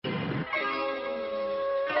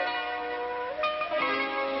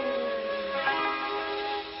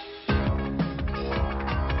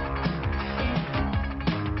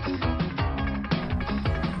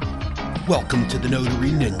Welcome to the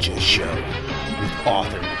Notary Ninja Show with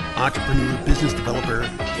author, entrepreneur, business developer,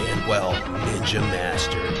 and, well, ninja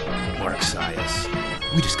master, Mark Sias.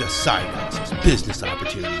 We discuss side hustles, business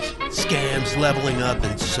opportunities, scams, leveling up,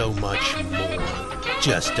 and so much more.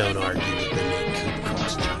 Just don't argue with them, it could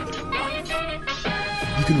cost you your life.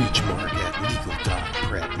 You can reach Mark at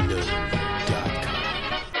legal.prepnotary.com.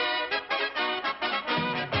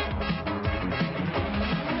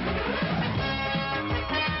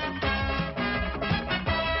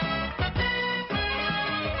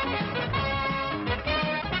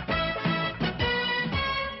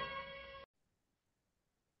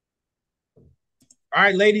 All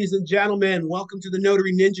right, ladies and gentlemen, welcome to the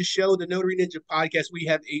Notary Ninja Show, the Notary Ninja Podcast. We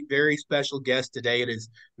have a very special guest today. It is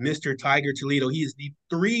Mr. Tiger Toledo. He is the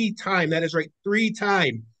three-time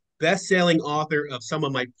best-selling author of some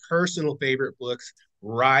of my personal favorite books,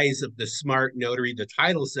 Rise of the Smart Notary. The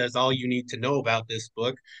title says all you need to know about this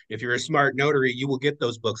book. If you're a smart notary, you will get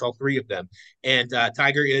those books, all three of them. And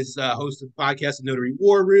Tiger is host of the podcast, The Notary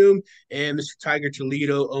War Room, and Mr. Tiger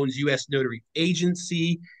Toledo owns U.S. Notary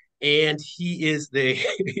Agency. And he is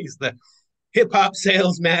he's the hip hop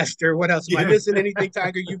sales master. What else? Am I missing anything,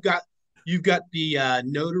 Tiger? You've got the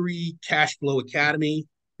Notary Cash Flow Academy.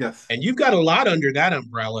 Yes. And you've got a lot under that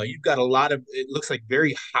umbrella. You've got a lot of, it looks like,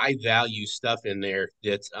 very high value stuff in there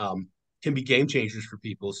that can be game changers for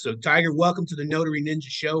people. So Tiger, welcome to the Notary Ninja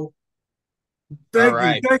Show.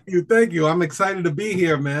 Thank you. I'm excited to be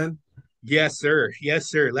here, man. Yes, sir.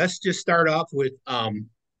 Let's just start off with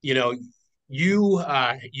you've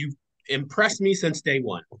impressed me since day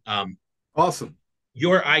one. Awesome.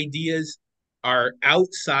 Your ideas are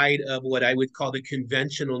outside of what I would call the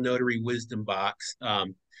conventional notary wisdom box.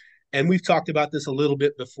 And we've talked about this a little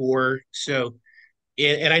bit before. So,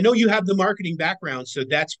 and I know you have the marketing background, so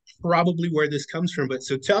that's probably where this comes from. But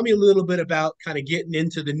so tell me a little bit about kind of getting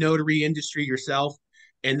into the notary industry yourself,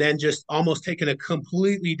 and then just almost taking a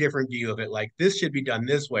completely different view of it. Like, this should be done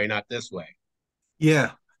this way, not this way.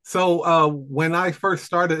 Yeah. So when I first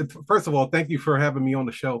started, first of all, thank you for having me on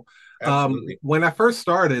the show. Absolutely. When I first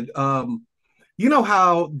started, you know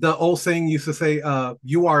how the old saying used to say,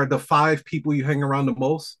 you are the 5 people you hang around the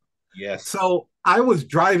most? Yes. So I was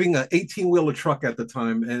driving an 18-wheeler truck at the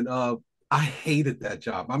time, and I hated that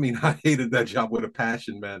job. I mean, I hated that job with a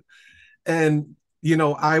passion, man. And,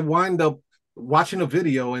 I wind up watching a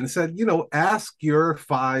video and said, ask your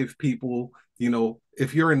 5 people,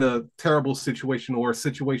 if you're in a terrible situation or a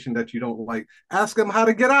situation that you don't like, ask them how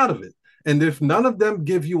to get out of it. And if none of them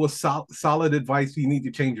give you a solid advice, you need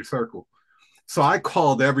to change your circle. So I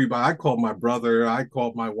called everybody. I called my brother. I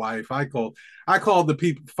called my wife. I called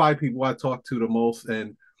the 5 people I talked to the most.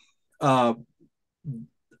 And all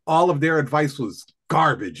of their advice was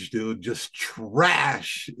garbage, dude, just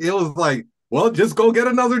trash. It was like, well, just go get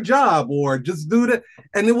another job or just do that.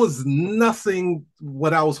 And it was nothing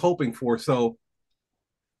what I was hoping for. So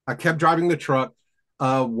I kept driving the truck,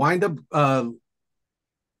 wind up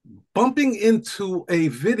bumping into a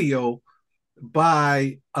video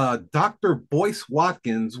by Dr. Boyce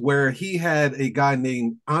Watkins, where he had a guy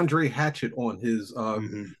named Andre Hatchett on his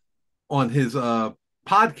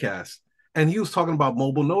podcast, and he was talking about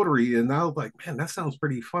mobile notary, and I was like, man, that sounds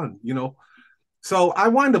pretty fun, So I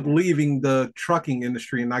wound up leaving the trucking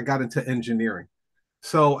industry, and I got into engineering.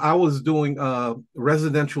 So I was doing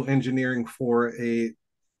residential engineering for a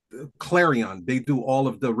Clarion. They do all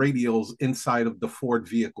of the radios inside of the Ford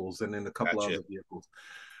vehicles and then a couple other vehicles.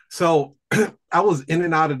 So I was in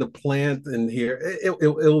and out of the plant and here. It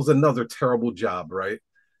was another terrible job, right?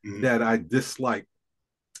 Mm-hmm. That I disliked.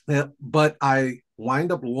 But I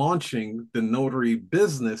wind up launching the notary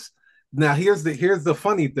business. Now here's the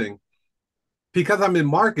funny thing. Because I'm in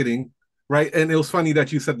marketing, right? And it was funny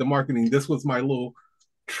that you said the marketing. This was my little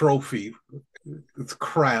trophy. It's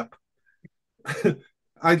crap.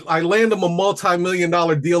 I land them a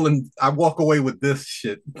multi-million-dollar deal and I walk away with this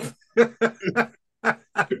shit.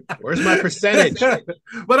 Where's my percentage?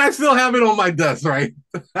 But I still have it on my desk, right?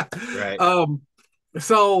 Right.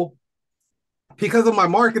 So because of my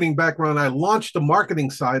marketing background, I launched the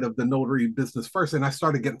marketing side of the notary business first, and I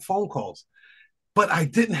started getting phone calls, but I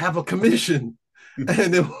didn't have a commission.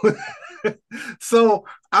 And so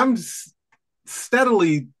I'm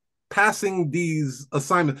steadily passing these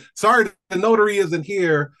assignments. Sorry, the notary isn't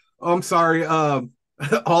here. I'm sorry. All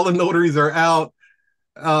the notaries are out.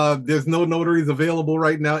 There's no notaries available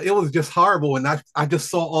right now. It was just horrible. And I just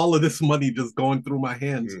saw all of this money just going through my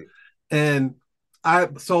hands. And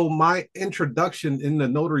so my introduction in the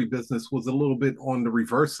notary business was a little bit on the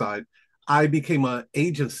reverse side. I became an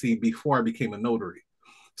agency before I became a notary.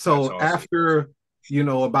 So awesome. After,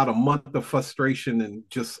 about a month of frustration and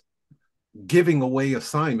just giving away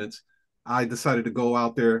assignments, I decided to go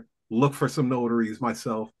out there, look for some notaries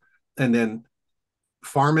myself, and then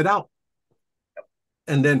farm it out.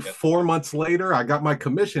 And then Yep. 4 months later, I got my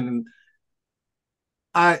commission, and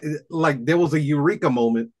I like there was a eureka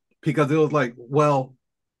moment because it was like, well,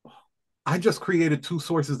 I just created two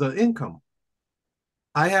sources of income.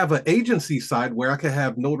 I have an agency side where I can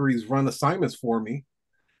have notaries run assignments for me,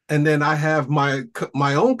 and then I have my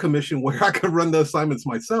own commission where I can run the assignments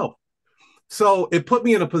myself. So it put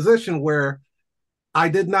me in a position where I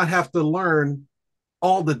did not have to learn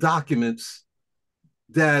all the documents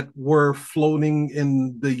that were floating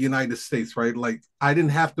in the United States, right? Like I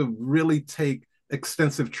didn't have to really take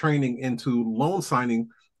extensive training into loan signing.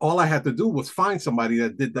 All I had to do was find somebody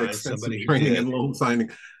that did the Find extensive somebody who training in did. loan signing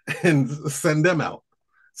and send them out.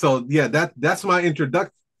 So yeah, that's my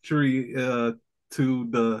introductory to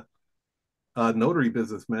the notary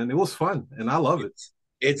business, man. It was fun and I love it.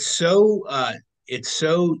 It's it's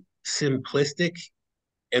so simplistic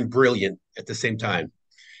and brilliant at the same time.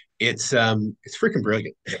 It's freaking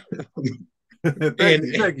brilliant. Thank And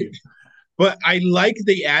you, thank you. but I like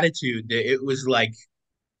the attitude that it was like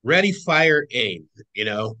ready, fire, aim.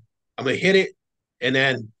 I'm gonna hit it, and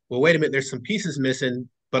then well, wait a minute, there's some pieces missing,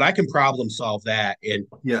 but I can problem solve that. And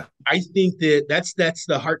Yeah, I think that that's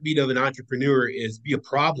the heartbeat of an entrepreneur is be a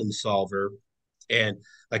problem solver. And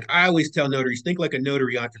like I always tell notaries, think like a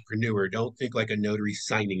notary entrepreneur. Don't think like a notary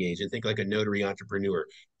signing agent. Think like a notary entrepreneur.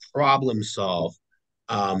 Problem solve.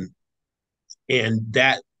 Um, and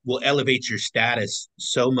that will elevate your status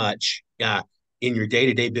so much in your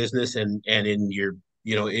day-to-day business and in your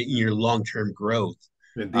in your long-term growth.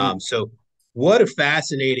 indeed. So what a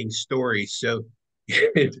fascinating story. So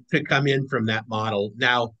to come in from that model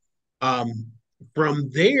now, um, from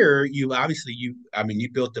there you obviously you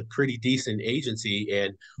built a pretty decent agency.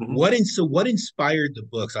 And Mhm. what inspired the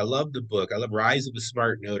books? I love the book. I love Rise of the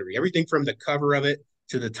Smart Notary. Everything from the cover of it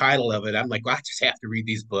to the title of it, I'm like, well, I just have to read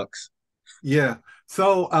these books. Yeah.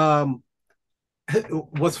 So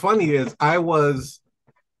what's funny is I was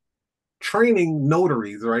training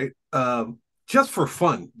notaries, right? Just for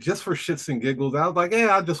fun, just for shits and giggles. I was like, hey,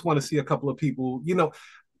 I just want to see a couple of people.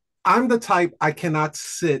 I'm the type I cannot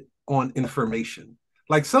sit on information.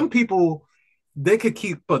 Like some people, they could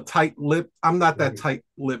keep a tight lip. I'm not that Mhm. tight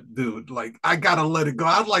lip dude. Like I gotta let it go.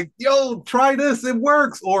 I'm like, yo, try this, it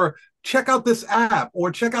works, or check out this app,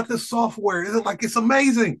 or check out this software. Is it like it's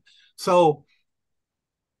amazing? So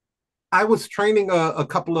I was training a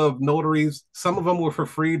couple of notaries. Some of them were for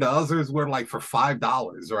free. The others were like for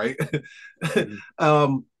 $5, right?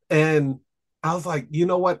 Mhm. And I was like, you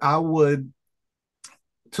know what? I would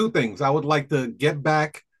two things. I would like to get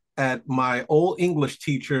back at my old English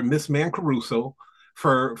teacher, Miss Mancaruso,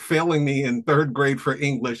 for failing me in third grade for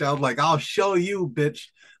English. I was like, I'll show you, bitch.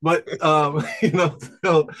 But so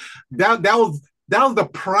that was the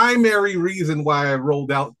primary reason why I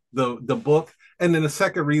rolled out the book. And then the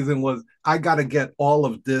second reason was I got to get all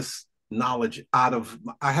of this knowledge out of.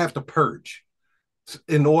 I have to purge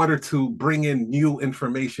in order to bring in new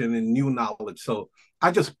information and new knowledge. So I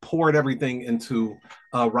just poured everything into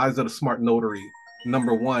Rise of the Smart Notary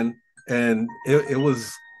 #1, and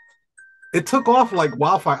it took off like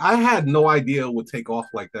wildfire. I had no idea it would take off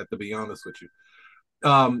like that, to be honest with you.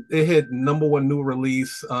 It hit #1 new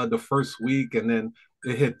release the first week, and then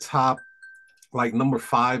it hit top like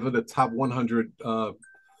 #5 of the top 100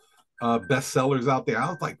 bestsellers out there. I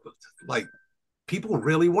was like people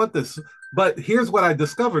really want this. But here's what I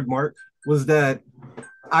discovered, Mark, was that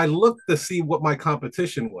I looked to see what my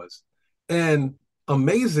competition was. And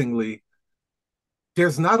amazingly,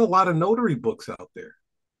 there's not a lot of notary books out there.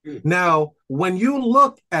 Mhm. Now, when you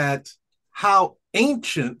look at how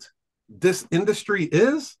ancient this industry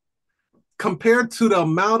is compared to the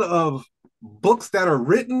amount of books that are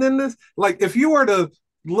written in this, like if you were to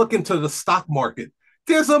look into the stock market,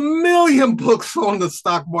 there's a million books on the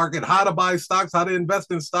stock market, how to buy stocks, how to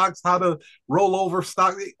invest in stocks, how to roll over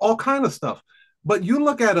stock, all kind of stuff. But you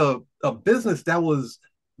look at a business that was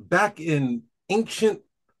back in ancient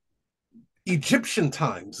Egyptian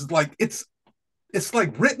times, like it's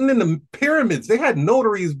like written in the pyramids. They had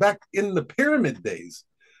notaries back in the pyramid days.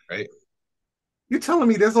 Right. You're telling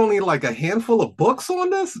me there's only like a handful of books on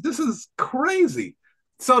this? This is crazy.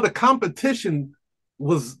 So the competition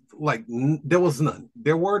was like there was none.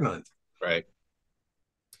 There were none. Right.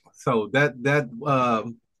 So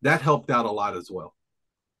that helped out a lot as well.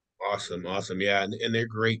 Awesome. Awesome. Yeah. And they're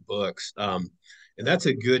great books. And that's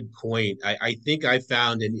a good point. I think I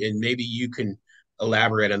found, and maybe you can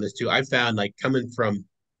elaborate on this too. I found like coming from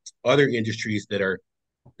other industries that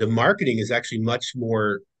the marketing is actually much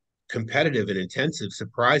more competitive and intensive,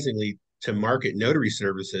 surprisingly, to market notary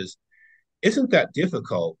services isn't that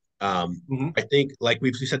difficult. Mhm. I think, like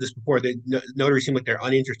we've said this before, the notaries seem like they're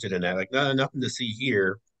uninterested in that. Like, no, nothing to see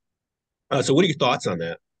here. So, what are your thoughts on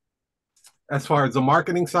that? As far as the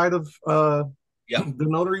marketing side of Yep. the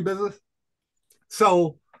notary business,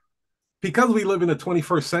 so because we live in the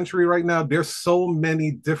 21st century right now, there's so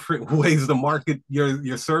many different ways to market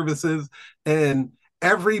your services, and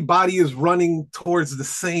everybody is running towards the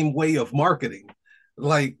same way of marketing.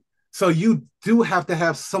 Like, so you do have to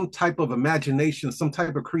have some type of imagination, some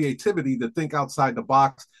type of creativity to think outside the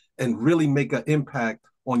box and really make an impact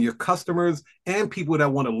on your customers and people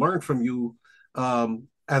that want to learn from you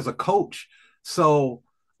as a coach. So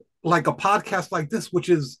like a podcast like this, which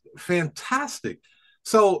is fantastic.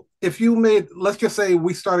 So if you made, let's just say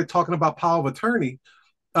we started talking about power of attorney,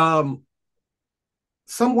 um,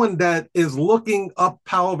 someone that is looking up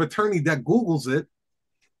power of attorney that Googles it,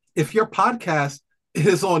 if your podcast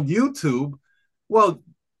is on YouTube, well,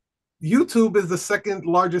 YouTube is the second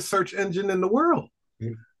largest search engine in the world.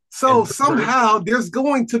 So And the third, somehow there's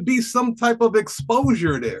going to be some type of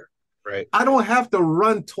exposure there. right, I don't have to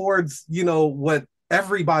run towards, what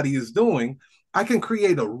everybody is doing. I can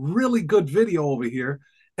create a really good video over here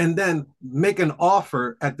and then make an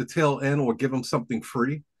offer at the tail end or give them something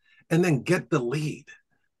free and then get the lead.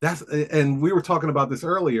 And we were talking about this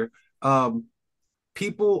earlier. Um,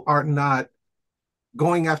 People are not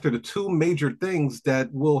going after the two major things that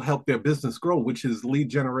will help their business grow, which is lead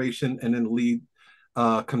generation and then lead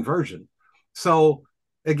conversion. So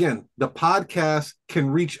again, the podcast can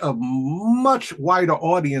reach a much wider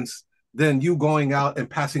audience than you going out and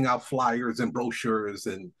passing out flyers and brochures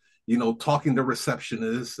and talking to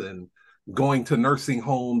receptionists and going to nursing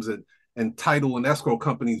homes and title and escrow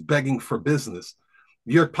companies begging for business.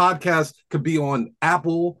 Your podcast could be on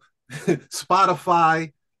Apple,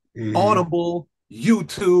 Spotify, mm-hmm. Audible,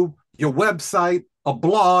 YouTube, your website, a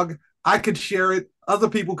blog. I could share it. Other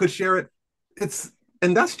people could share it. It's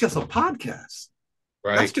and that's just a podcast.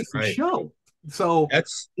 That's Right, just a right. show. So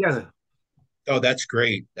That's yeah, Oh, that's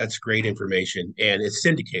great. That's great information. And it's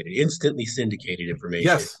syndicated, instantly syndicated information.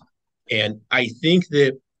 yes. And I think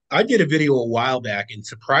that I did a video a while back, and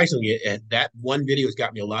surprisingly, that one video has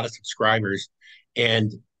got me a lot of subscribers.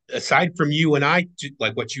 And aside from you and I,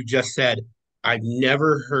 like what you just said, I've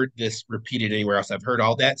never heard this repeated anywhere else. I've heard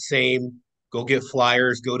all that same go get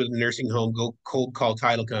flyers, go to the nursing home, go cold call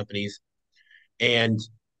title companies. And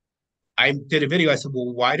I did a video. I said,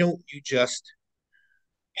 well, why don't you just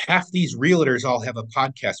half these realtors all have a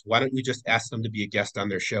podcast. Why don't you just ask them to be a guest on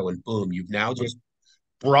their show? And boom, you've now just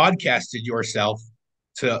broadcasted yourself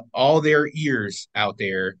to all their ears out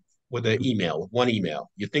there with an email, with one email.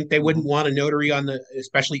 You think they wouldn't Mhm. want a notary on the,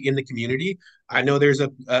 especially in the community? I know there's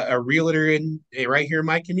a realtor in right here in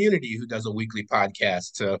my community who does a weekly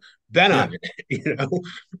podcast. So bet Yeah, on it. You know,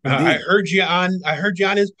 indeed. I heard you on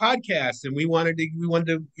his podcast, and we wanted to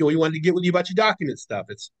get with you about your document stuff.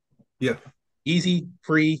 It's Yeah. easy,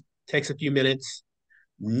 free, takes a few minutes.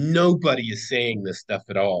 Nobody is saying this stuff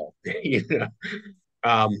at all. You know?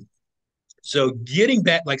 Um, so getting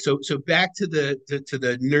back, like so back to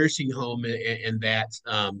the nursing home and that.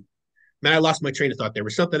 Man, I lost my train of thought. There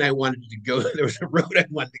was something I wanted to go. There was a road I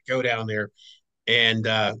wanted to go down there, and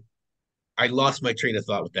I lost my train of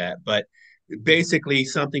thought with that. But basically,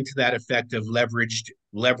 something to that effect of leveraged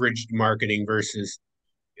marketing versus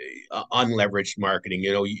unleveraged marketing.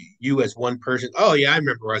 You know, you as one person. Oh yeah, I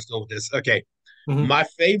remember where I was going with this. Okay, Mhm. my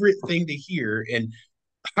favorite thing to hear and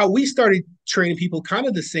how we started training people kind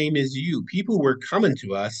of the same as you. People were coming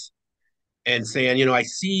to us and saying, you know, I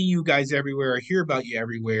see you guys everywhere. I hear about you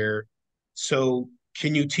everywhere. So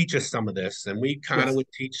can you teach us some of this? And we kind of Yes.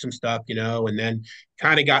 would teach some stuff, you know, and then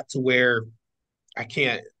kind of got to where I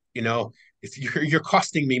can't, you know, if you're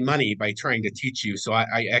costing me money by trying to teach you. So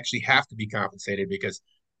I actually have to be compensated because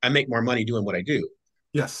I make more money doing what I do.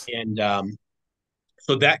 Yes. And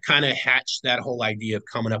so that kind of hatched that whole idea of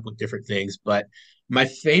coming up with different things. But my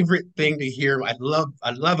favorite thing to hear, I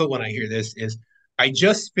love it when I hear this, is I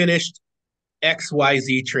just finished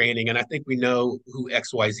XYZ training, and I think we know who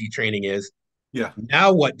XYZ training is. Yeah.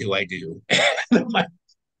 Now what do I do? Like,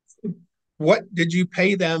 what did you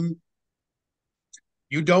pay them?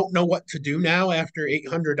 You don't know what to do now after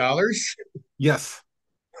 $800? Yes.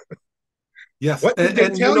 Yes. What did And, they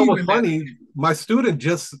and you tell know you what's in that? funny? My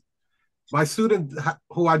student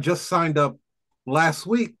who I just signed up last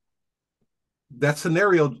week, that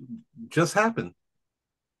scenario just happened.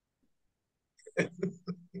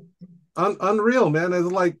 Unreal, man.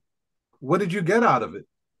 It's like, what did you get out of it?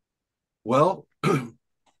 Well,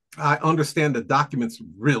 I understand the documents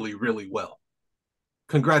really, really well.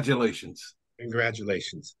 Congratulations.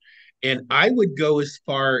 Congratulations. And I would go as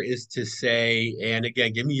far as to say, and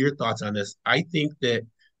again, give me your thoughts on this. I think that,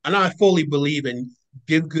 and I fully believe in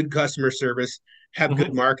give good customer service, have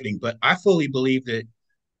good Mhm. marketing, but I fully believe that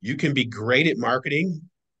you can be great at marketing,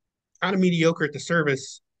 kind of mediocre at the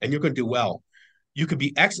service, and you're going to do well. You could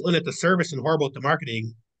be excellent at the service and horrible at the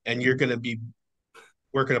marketing, and you're going to be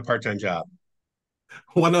working a part time job.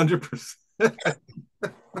 100%.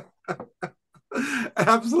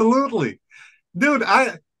 Absolutely. Dude,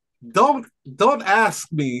 I don't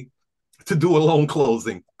ask me to do a loan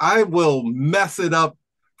closing. I will mess it up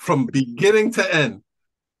from beginning to end.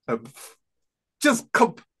 Uh, Just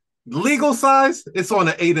legal size, it's on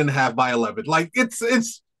an 8.5 by 11. Like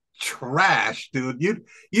it's trash, dude.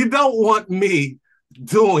 You don't want me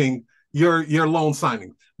doing your loan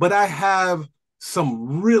signing, but I have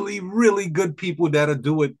some really good people that'll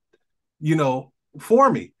do it, for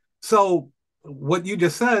me. So what you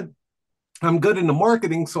just said, I'm good in the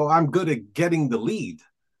marketing, so I'm good at getting the lead.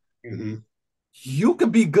 Mm-hmm. You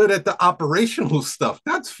could be good at the operational stuff.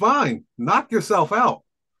 That's fine. Knock yourself out.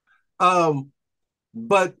 Um,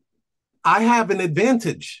 but I have an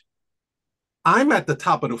advantage. I'm at the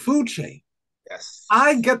top of the food chain. Yes.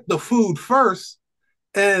 I get the food first,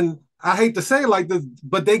 and I hate to say it like this,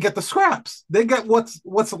 but they get the scraps. They get what's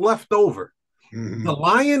left over. The Mm-hmm.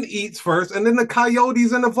 lion eats first, and then the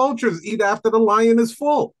coyotes and the vultures eat after the lion is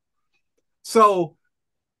full. So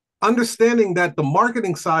understanding that the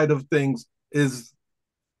marketing side of things is,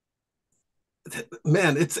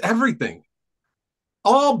 man, it's everything.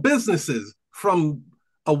 All businesses, from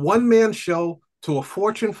a one-man show to a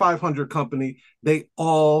Fortune 500 company, they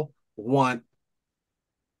all want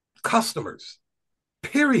customers,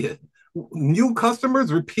 period. New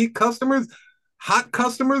customers, repeat customers, hot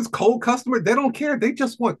customers, cold customers, they don't care. They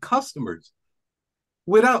just want customers.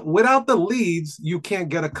 Without the leads, you can't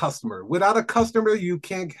get a customer. Without a customer, you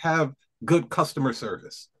can't have good customer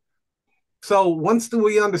service. So once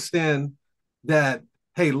we understand that,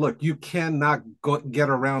 hey, look, you cannot get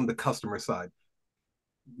around the customer side.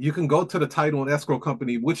 You can go to the title and escrow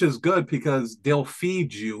company, which is good because they'll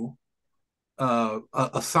feed you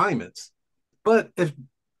assignments. But if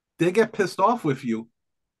they get pissed off with you,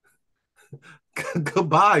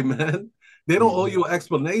 goodbye, man. They don't owe Mm-hmm. you an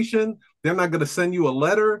explanation. They're not going to send you a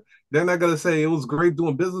letter. They're not going to say it was great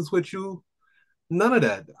doing business with you. None of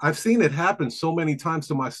that. I've seen it happen so many times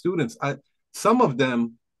to my students. Some of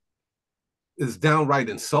them is downright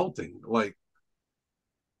insulting. Like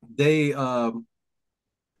they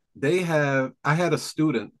they have. I had a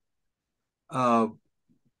student. Uh,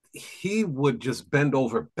 he would just bend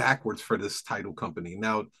over backwards for this title company.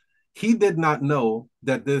 Now, he did not know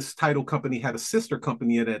that this title company had a sister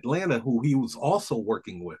company in Atlanta who he was also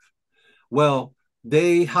working with. Well,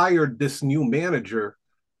 they hired this new manager,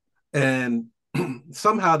 and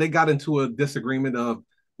somehow they got into a disagreement of,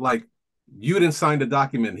 like, you didn't sign the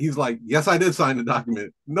document. He's like, yes, I did sign the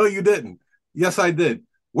document. No, you didn't. Yes, I did.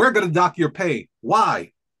 We're going to dock your pay.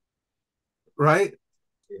 Why? Right?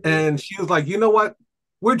 Mm-hmm. And she was like, you know what?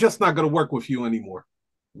 We're just not going to work with you anymore.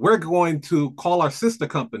 We're going to call our sister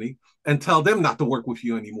company and tell them not to work with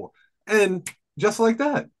you anymore. And just like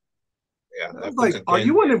that. Yeah, I was that puts a like, are dent.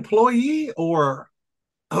 you an employee or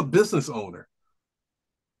a business owner?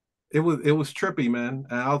 It was trippy, man.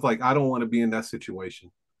 And I was like, I don't want to be in that situation.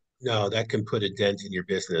 No, that can put a dent in your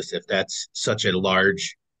business if that's such a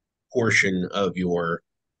large portion of your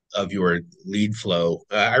lead flow.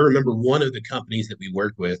 I remember one of the companies that we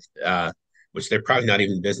worked with, which they're probably not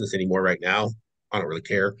even in business anymore right now. I don't really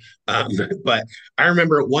care. But I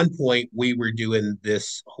remember at one point we were doing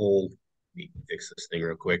this whole, let me fix this thing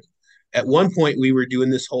real quick. At one point we were doing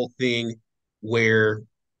this whole thing where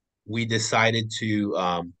we decided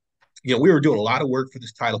to, we were doing a lot of work for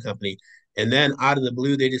this title company. And then out of the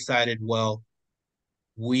blue, they decided, well,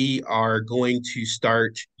 we are going to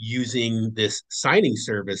start using this signing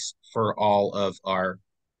service for all of our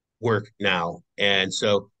work now. And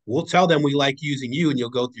so we'll tell them we like using you and you'll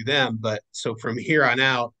go through them. But so from here on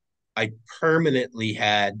out, I permanently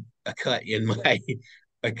had a cut in my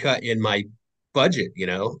a cut in my budget, you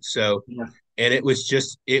know. So Yeah. and it was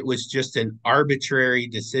just an arbitrary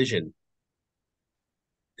decision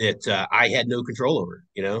that I had no control over,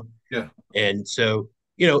 you know. Yeah. And so,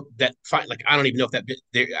 that fine, like I don't even know if that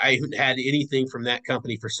there, I haven't had anything from that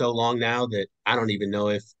company for so long now that I don't even know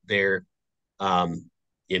if they're um,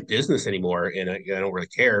 in business anymore. And I don't really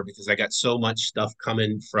care because I got so much stuff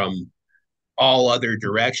coming from all other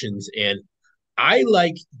directions. And I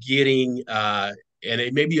like getting,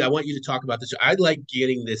 maybe I want you to talk about this. I like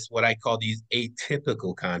getting this, what I call these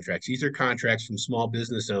atypical contracts. These are contracts from small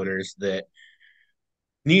business owners that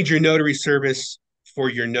need your notary service for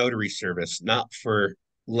your notary service, not for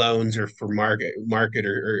loans or for market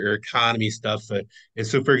or economy stuff. And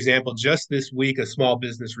so, for example, just this week, a small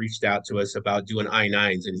business reached out to us about doing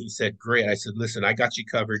I-9s, and he said, "Great." I said, "Listen, I got you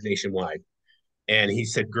covered nationwide." And he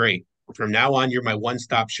said, "Great. From now on, you're my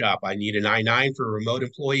one-stop shop. I need an I-9 for a remote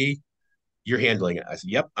employee. You're handling it." I said,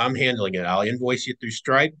 "Yep, I'm handling it. I'll invoice you through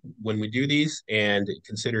Stripe when we do these and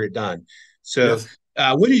consider it done." So, Yes.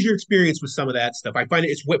 what is your experience with some of that stuff? I find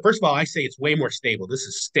it's first of all, I say it's way more stable. This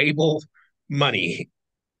is stable money.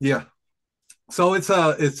 Yeah. So it's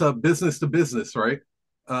a business to business, right?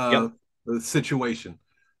 Yep, Uh, situation.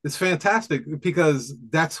 It's fantastic because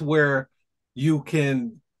that's where you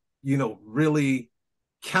can, really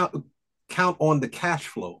count count on the cash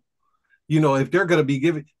flow. If they're going to be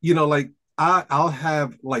giving, like I'll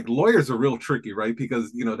have like lawyers are real tricky, right?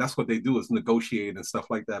 Because that's what they do is negotiate and stuff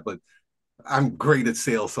like that. But I'm great at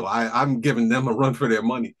sales, so I'm giving them a run for their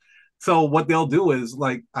money. So what they'll do is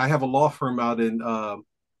like I have a law firm out in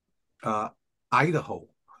uh, Idaho,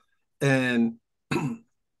 and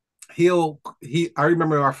I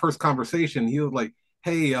remember our first conversation. He was like,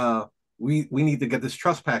 "Hey, we need to get this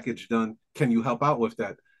trust package done. Can you help out with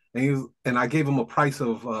that?" And I gave him a price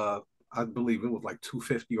of I believe it was like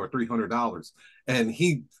 $250 or $300, and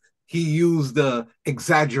he used the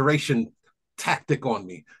exaggeration tactic on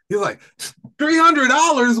me. He's like,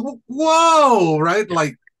 $300, whoa, right?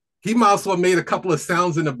 Like he might as well made a couple of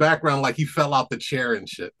sounds in the background like he fell out the chair and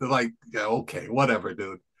shit. They're like, yeah, okay, whatever,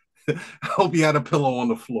 dude. I hope you had a pillow on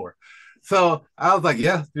the floor. So I was like,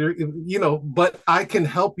 yeah, but I can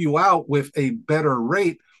help you out with a better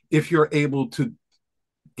rate if you're able to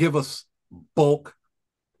give us bulk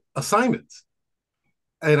assignments.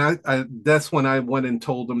 And I that's when I went and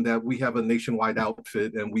told them that we have a nationwide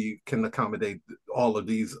outfit and we can accommodate all of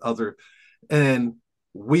these other, and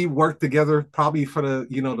we worked together probably for the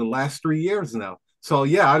last 3 years now. So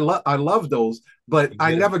yeah, I love those, but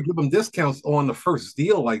I good. never give them discounts on the first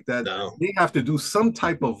deal like that. No, They have to do some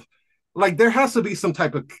type of, like, there has to be some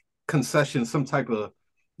type of concession, some type of,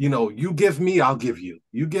 you give me, I'll give you.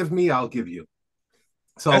 You give me, I'll give you.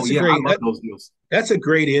 So that's a yeah, I great love those deals. that's a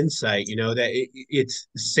great insight. You know that it's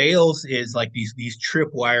sales is like these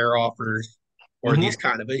tripwire offers or these Hmm.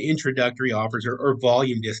 kind of introductory offers or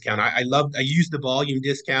volume discount. I use the volume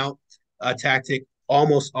discount tactic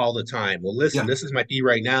almost all the time. Well, listen, Yeah, this is my fee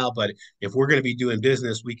right now, but if we're going to be doing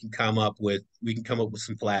business, we can come up with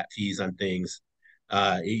some flat fees on things,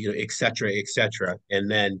 et cetera,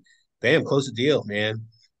 and then bam, close the deal, man. yeah.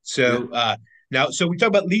 So now, so we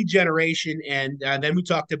talked about lead generation, and then we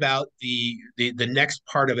talked about the next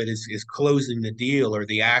part of it is closing the deal or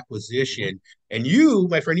the acquisition. And you,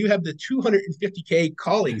 my friend, you have the 250K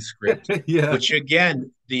calling script, Yeah, which again,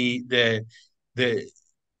 the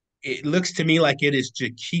it looks to me like it is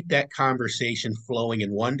to keep that conversation flowing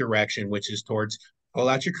in one direction, which is towards pull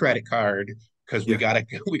out your credit card because we yeah, gotta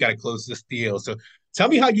we gotta close this deal. So tell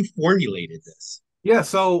me how you formulated this. yeah.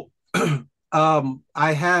 So,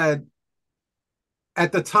 I had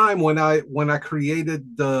at the time when I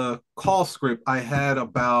created the call script, I had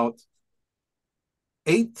about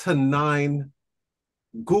 8 to 9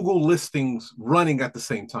 Google listings running at the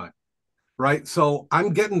same time, right? So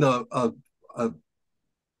I'm getting a, a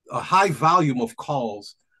high volume of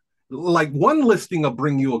calls. Like one listing will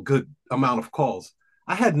bring you a good amount of calls.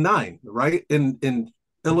 I had 9, right, in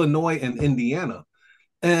Illinois and Indiana.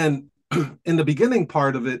 And in the beginning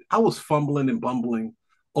part of it, I was fumbling and bumbling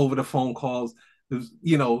over the phone calls.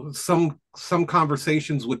 Some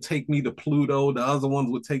conversations would take me to Pluto, the other ones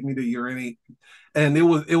would take me to Uranus, and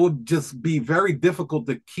it would just be very difficult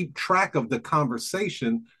to keep track of the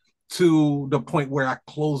conversation to the point where I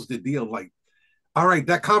closed the deal. Like, all right,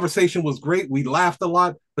 that conversation was great. We laughed a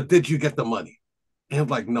lot, but did you get the money? And I'm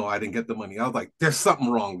like, no, I didn't get the money. I was like, there's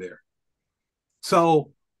something wrong there.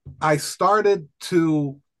 So I started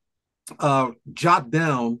to jot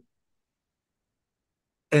down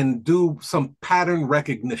and do some pattern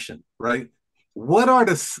recognition, right? What are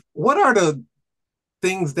the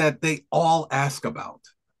things that they all ask about?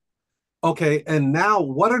 Okay, and now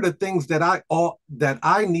what are the things that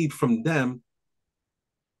I need from them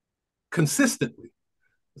consistently?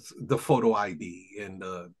 The photo ID and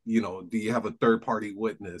do you have a third party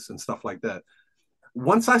witness and stuff like that.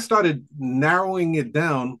 Once I started narrowing it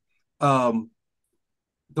down, um,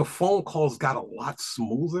 the phone calls got a lot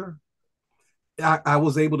smoother. I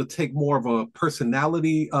was able to take more of a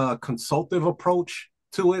personality consultative approach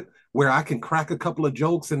to it, where I can crack a couple of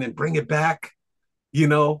jokes and then bring it back, you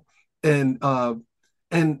know, and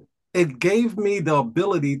and it gave me the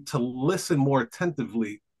ability to listen more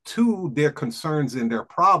attentively to their concerns and their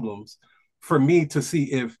problems, for me to see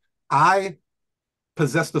if I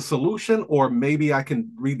possess the solution, or maybe I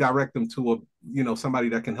can redirect them to a, somebody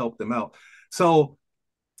that can help them out. So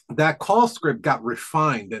that call script got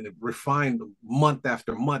refined, and it refined month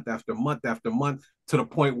after month after month after month, to the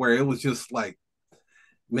point where it was just like,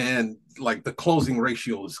 man, like the closing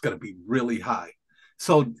ratio is going to be really high.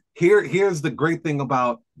 So here's the great thing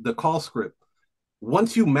about the call script.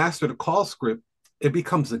 Once you master the call script, it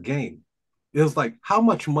becomes a game. It's like, how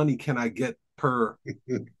much money can I get per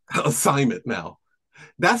assignment now?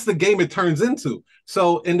 That's the game it turns into.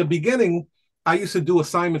 So in the beginning, I used to do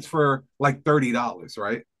assignments for like $30,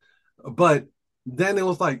 right? But then it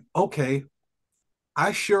was like, okay,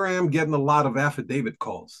 I sure am getting a lot of affidavit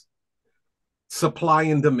calls. Supply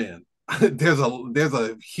and demand. there's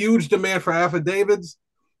a huge demand for affidavits,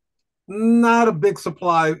 not a big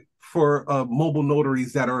supply for mobile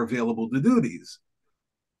notaries that are available to do these.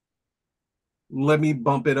 Let me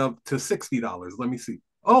bump it up to $60. Let me see.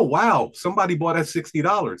 Oh wow, somebody bought at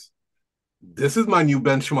 $60. This is my new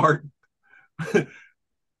benchmark.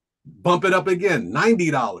 Bump it up again,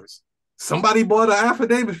 $90. Somebody bought an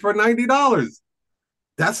affidavit for $90.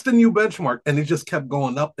 That's the new benchmark. And it just kept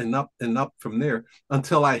going up and up and up from there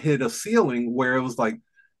until I hit a ceiling where it was like,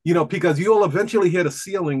 because you'll eventually hit a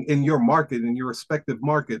ceiling in your market, in your respective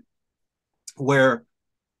market, where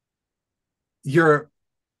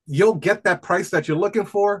you'll get that price that you're looking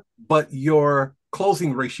for, but your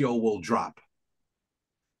closing ratio will drop.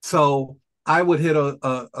 So I would hit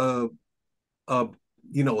a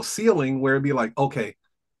ceiling where it'd be like, okay,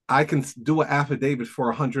 I can do an affidavit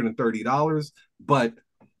for $130, but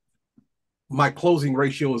my closing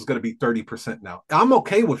ratio is going to be 30% now. I'm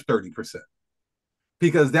okay with 30%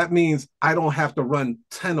 because that means I don't have to run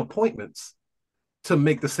 10 appointments to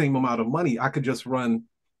make the same amount of money. I could just run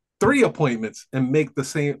 3 appointments and make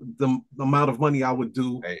the amount of money I would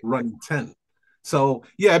do running 10. So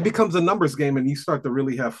yeah, it becomes a numbers game, and you start to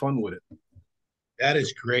really have fun with it. That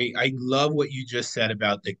is great. I love what you just said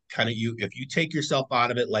about the kind of if you take yourself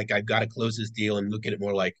out of it, like I've got to close this deal, and look at it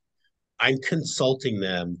more like I'm consulting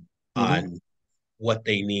them Mm-hmm. on what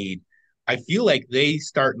they need. I feel like they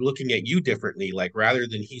start looking at you differently. Like rather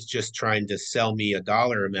than he's just trying to sell me a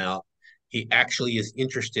dollar amount, he actually is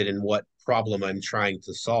interested in what problem I'm trying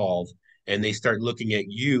to solve. And they start looking at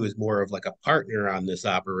you as more of like a partner on this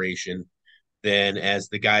operation than as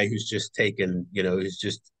the guy who's just taken, who's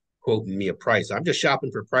just quoting me a price. I'm just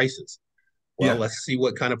shopping for prices. Well, Yeah, let's see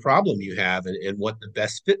what kind of problem you have, and what the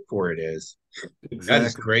best fit for it is. That is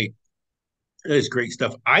exactly. great. That is great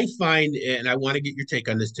stuff. I find, and I want to get your take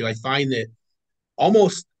on this too, I find that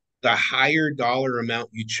almost the higher dollar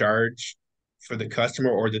amount you charge for the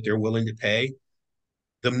customer, or that they're willing to pay,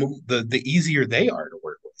 the easier they are to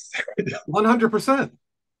work with. 100%.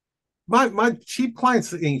 My cheap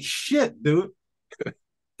clients ain't shit, dude.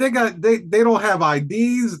 They don't have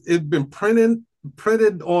IDs. It's been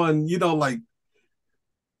printed on, like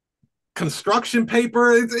construction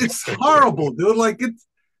paper. It's horrible, dude. Like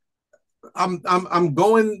I'm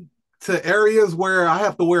going to areas where I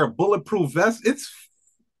have to wear a bulletproof vest. It's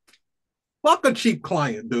fuck a cheap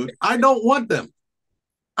client, dude. I don't want them.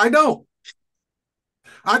 I don't.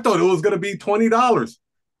 I thought it was gonna be $20.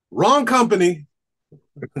 Wrong company.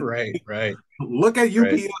 Right, right, Look at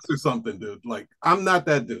right. UPS or something, dude. Like, I'm not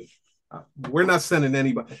that dude. We're not sending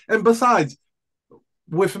anybody. And besides,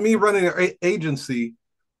 with me running an agency,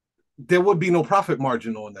 there would be no profit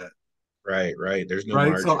margin on that, Right, right. There's no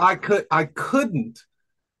right? So margin. I couldn't,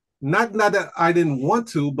 not that I didn't want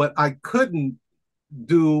to, but I couldn't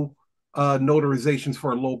do notarizations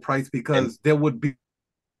for a low price And because there would be.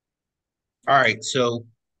 all right, so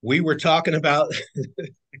we were talking about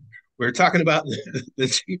we're talking about the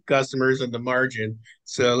cheap customers and the margin.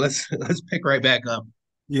 So let's pick right back up.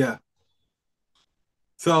 Yeah.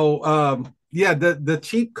 So yeah, the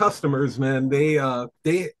cheap customers, man, they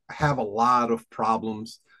have a lot of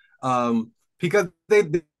problems because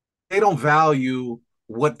they don't value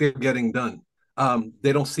what they're getting done.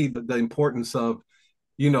 They don't see the importance of,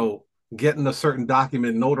 you know, getting a certain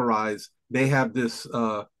document notarized. They have this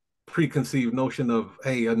preconceived notion of,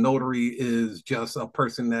 hey, a notary is just a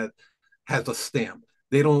person that has a stamp.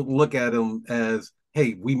 They don't look at them as,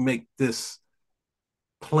 hey, we make this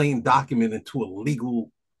plain document into a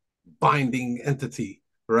legal binding entity,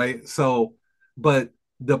 right? So, but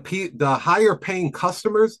the higher paying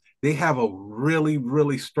customers, they have a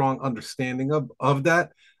really strong understanding of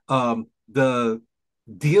that. The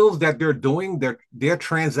deals that they're doing, their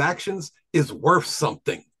transactions is worth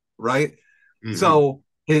something, right? Mm-hmm. So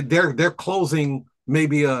they're closing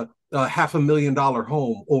maybe a $500,000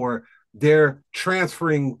 home, or they're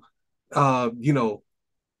transferring, you know,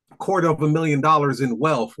 $250,000 in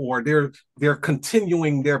wealth, or they're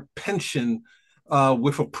continuing their pension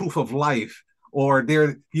with a proof of life, or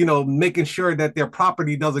they're making sure that their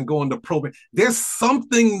property doesn't go into probate. There's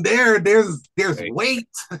something there. There's Right. weight.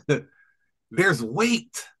 There's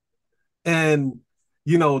weight, and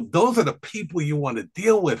those are the people you want to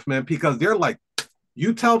deal with, man, because they're like,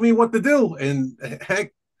 you tell me what to do, and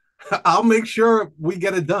heck, I'll make sure we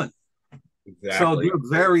get it done. So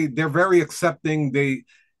Exactly. they're very accepting.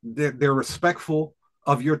 They're respectful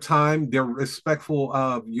of your time. They're respectful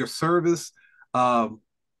of your service, um,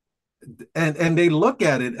 and they look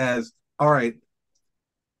at it as, all right,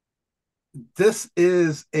 this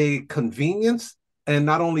is a convenience, and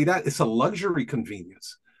not only that, it's a luxury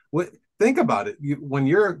convenience. What Think about it. When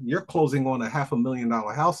you're closing on a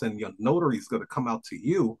 $500,000 house, and your notary is going to come out to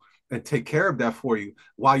you and take care of that for you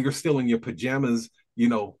while you're still in your pajamas,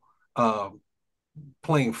 um,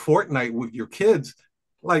 playing Fortnite with your kids,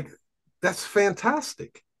 like, that's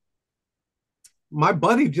fantastic. My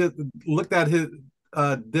buddy just looked at his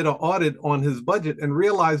did an audit on his budget and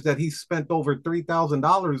realized that he spent over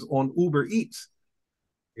 $3,000 on Uber Eats.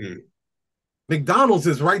 Mm. McDonald's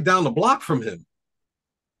is right down the block from him,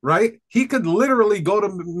 right? He could literally go to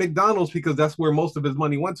McDonald's because that's where most of his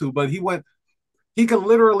money went to, but he could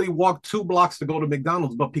literally walk 2 blocks to go to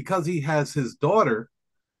McDonald's, but because he has his daughter,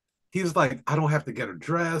 he's like, I don't have to get her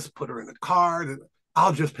dressed, put her in the car.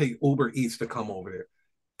 I'll just pay Uber Eats to come over there.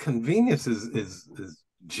 Convenience is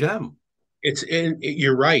gem.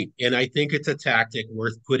 You're right, and I think it's a tactic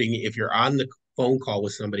worth putting if you're on the phone call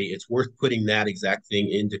with somebody. It's worth putting that exact thing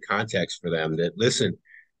into context for them. That listen,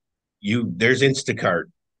 there's Instacart,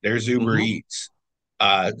 there's Uber Mm-hmm. Eats.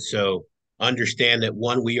 So understand that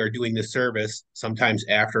one, we are doing the service sometimes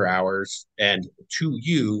after hours and to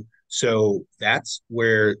you. So that's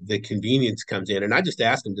where the convenience comes in. And I just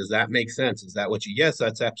ask them, does that make sense? Is that what you? Yes,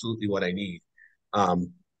 that's absolutely what I need.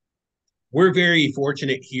 Um, we're very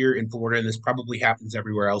fortunate here in Florida, and this probably happens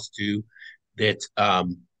everywhere else too, that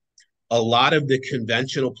a lot of the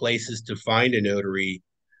conventional places to find a notary,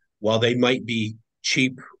 while they might be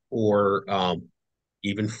cheap or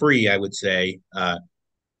even free, I would say,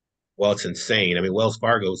 well, it's insane. I mean, Wells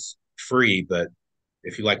Fargo's free, but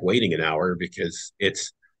if you like waiting an hour because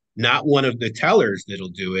it's not one of the tellers that'll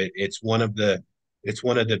do it, it's one of the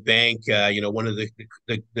bank, one of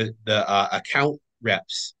the account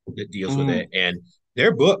reps that deals with it, Mm, and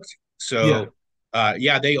they're booked. yeah, So,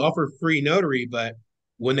 yeah, they offer free notary, but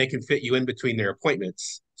when they can fit you in between their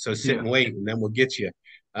appointments, so sit yeah, and wait, and then we'll get you.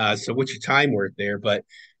 So, what's your time worth there? But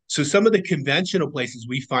so some of the conventional places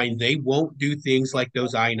we find they won't do things like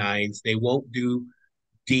those I-9s. They won't do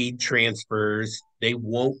deed transfers. They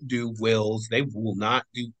won't do wills. They will not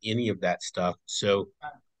do any of that stuff. So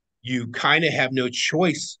you kind of have no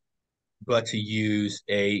choice but to use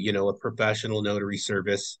a professional notary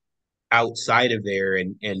service outside of there.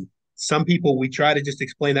 And some people, we try to just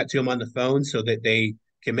explain that to them on the phone so that they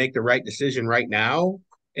can make the right decision right now.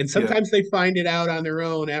 And yeah, sometimes they find it out on their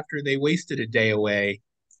own after they wasted a day away.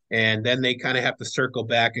 And then they kind of have to circle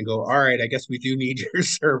back and go, all right, I guess we do need your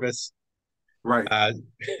service. right, Uh,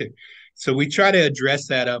 so we try to address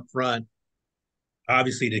that up front,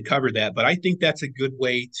 obviously, to cover that. But I think that's a good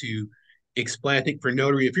way to explain. I think for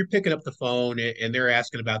notary, if you're picking up the phone and they're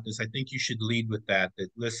asking about this, I think you should lead with that. That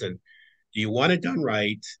listen, do you want it done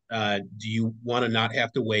right? Do you want to not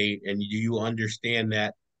have to wait? And do you understand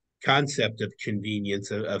that concept of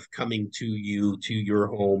convenience of coming to you to your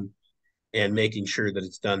home and making sure that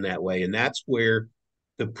it's done that way? And that's where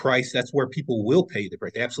the price. That's where people will pay the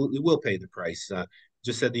price. They absolutely will pay the price.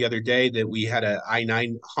 Just said the other day that we had a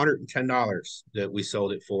I-9 $110 that we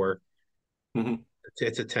sold it for. hmm,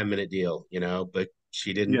 It's a 10-minute deal, but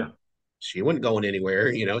yeah, she wasn't going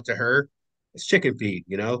anywhere, to her. It's chicken feed,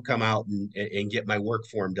 come out and get my work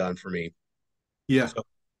form done for me. yeah, So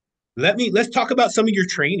let's talk about some of your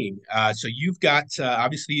training. So you've got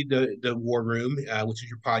obviously the War Room, which is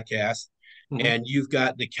your podcast, hmm, and you've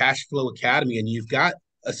got the Cash Flow Academy, and you've got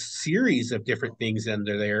a series of different things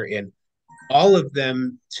under there, and all of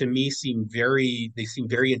them to me seem very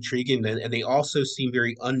intriguing, and they also seem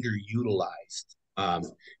very underutilized.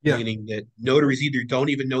 yeah, Meaning that notaries either don't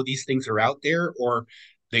even know these things are out there, or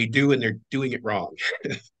they do and they're doing it wrong.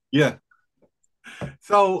 yeah.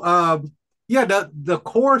 So, yeah, the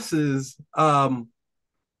courses, that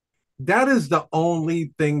is the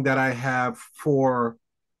only thing that I have for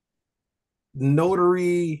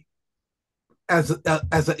notary as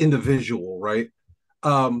an individual, right?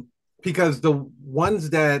 Um, because the ones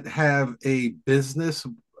that have a business,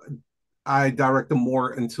 I direct them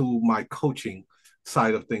more into my coaching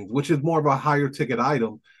side of things, which is more of a higher ticket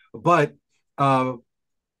item. But uh,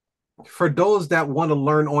 for those that want to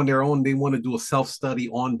learn on their own, they want to do a self study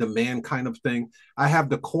on demand kind of thing. I have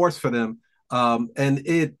the course for them, and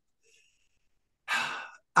it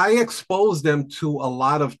I expose them to a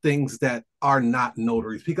lot of things that are not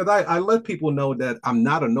notaries because I let people know that I'm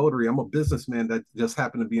not a notary. I'm a businessman that just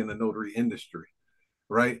happened to be in the notary industry,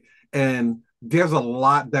 right? And there's a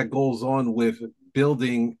lot that goes on with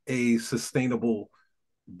building a sustainable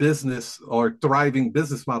business or thriving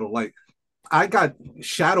business model. Like I got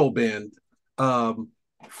shadow banned um,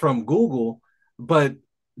 from Google, but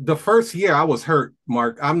the first year I was hurt,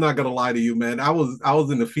 Mark. I'm not gonna lie to you, man. I was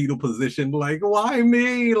in the fetal position, like, why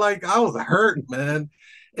me? Like I was hurt, man.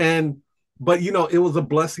 And but it was a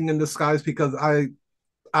blessing in disguise because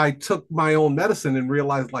I took my own medicine and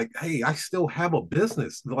realized, like, hey, I still have a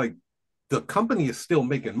business. Like the company is still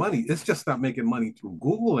making money. It's just not making money through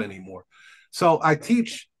Google anymore. So I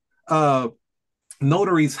teach uh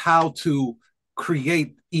notaries how to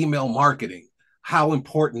create email marketing, how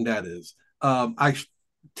important that is. I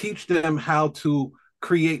teach them how to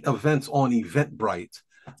create events on Eventbrite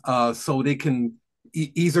so they can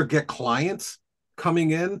either get clients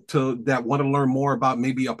coming in to that want to learn more about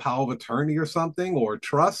maybe a power of attorney or something or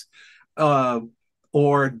trust, uh,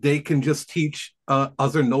 or they can just teach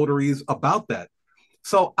other notaries about that.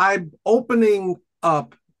 So I'm opening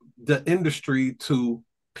up the industry to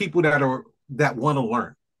people that want to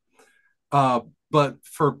learn. But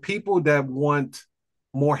for people that want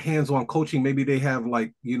more hands-on coaching, maybe they have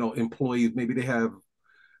like employees, maybe they have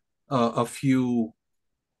a few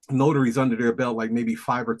notaries under their belt, like maybe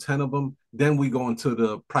 5 or 10 of them. Then we go into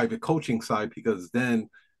the private coaching side because then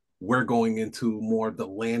we're going into more of the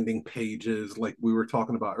landing pages, like we were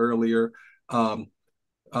talking about earlier, um,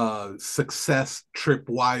 success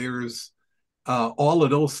tripwires, all of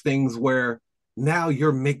those things where now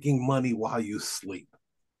you're making money while you sleep.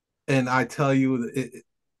 And I tell you,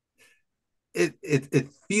 it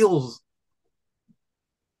feels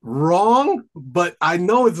wrong, but I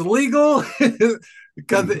know it's legal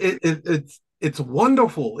because Mhm. it's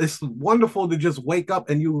wonderful. It's wonderful to just wake up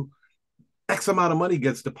and you X amount of money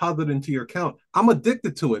gets deposited into your account. I'm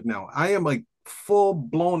addicted to it now. I am like full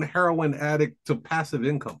blown heroin addict to passive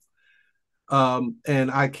income.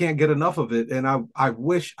 And I can't get enough of it. And I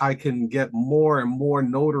wish I can get more and more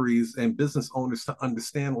notaries and business owners to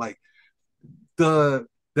understand like the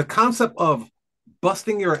the concept of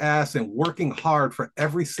busting your ass and working hard for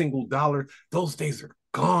every single dollar. Those days are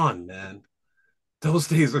gone, man. Those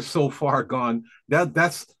days are so far gone.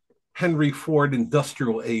 That's Henry Ford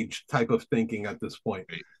industrial age type of thinking at this point.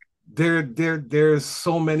 There's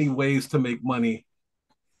so many ways to make money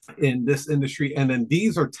in this industry, and then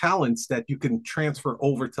these are talents that you can transfer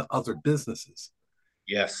over to other businesses.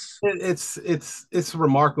 Yes. It's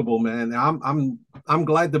remarkable, man. I'm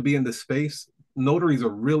glad to be in this space. Notaries are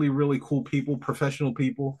really cool people, professional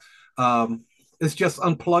people. Um, it's just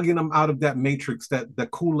unplugging them out of that matrix, that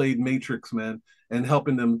Kool-Aid matrix, man, and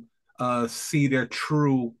helping them see their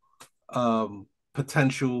true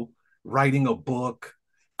potential. Writing a book,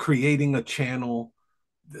 creating a channel,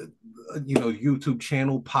 YouTube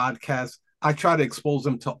channel, podcast. I try to expose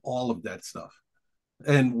them to all of that stuff.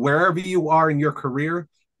 And wherever you are in your career,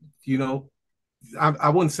 you know, I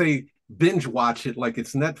wouldn't say binge watch it like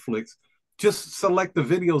it's Netflix. Just select the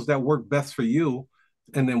videos that work best for you,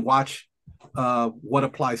 and then watch what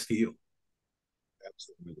applies to you.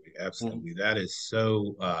 Absolutely. Mhm. Absolutely.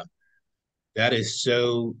 That is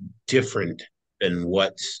so different than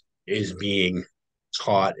what is being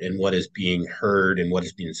taught and what is being heard and what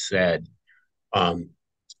is being said. Um,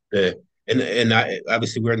 the and I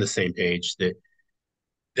obviously we're on the same page that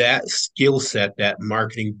that skill set, that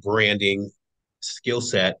marketing branding skill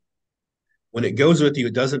set, when it goes with you,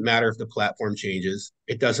 it doesn't matter if the platform changes.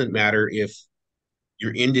 It doesn't matter if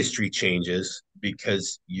your industry changes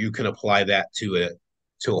because you can apply that to a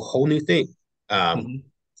whole new thing. Um, Mhm.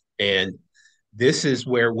 and this is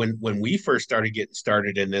where when we first started getting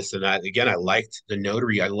started in this, and I liked the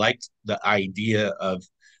notary. I liked the idea of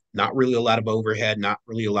not really a lot of overhead, not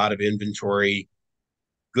really a lot of inventory,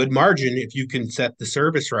 good margin if you can set the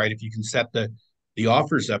service right, if you can set the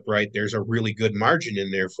offers up right, there's a really good margin in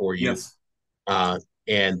there for you. Yes. Uh,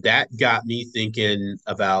 and that got me thinking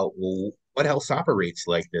about, well, what else operates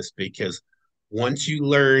like this? Because once you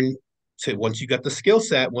got the skill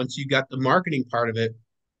set, once you got the marketing part of it,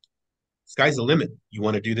 sky's the limit. You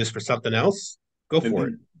want to do this for something else? Go for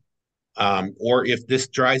it. Indeed. Or if this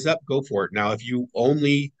dries up, go for it. Now, if you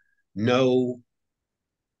only know,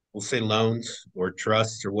 we'll say loans or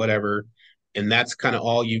trusts or whatever, and that's kind of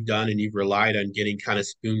all you've done, and you've relied on getting kind of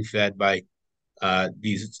spoon fed by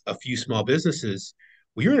these a few small businesses,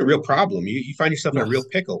 well, you're in a real problem. You find yourself in a real Yes.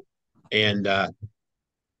 pickle. And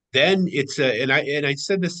then and I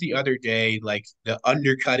said this the other day, like the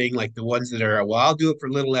undercutting, like the ones that are, well, I'll do it for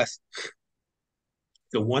a little less.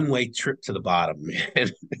 The one-way trip to the bottom,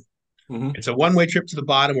 man. Hmm. It's a one-way trip to the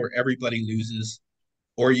bottom where everybody loses,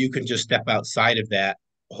 or you can just step outside of that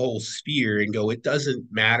whole sphere and go, it doesn't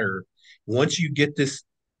matter. Once you get this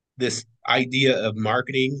idea of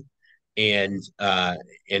marketing and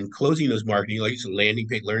closing those marketing, like you said,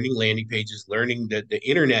 learning landing pages, learning that the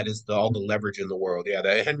internet is all the leverage in the world. Yeah,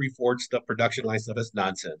 the Henry Ford stuff, production line stuff is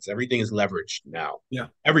nonsense. Everything is leveraged now. Yeah.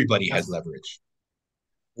 Everybody has Yes. leverage.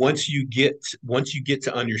 Once you get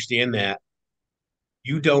to understand that,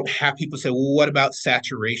 you don't have people say, well, what about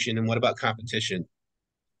saturation and what about competition?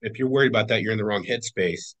 If you're worried about that, you're in the wrong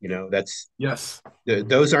headspace. That's Yes.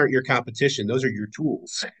 those aren't your competition. Those are your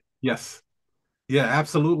tools. Yes. Yeah,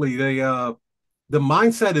 absolutely. The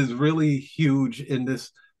mindset is really huge in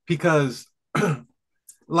this because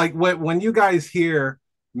like when you guys hear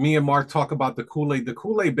me and Mark talk about the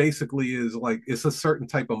Kool-Aid basically is like it's a certain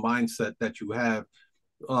type of mindset that you have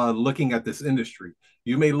looking at this industry.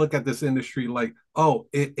 You may look at this industry like, oh,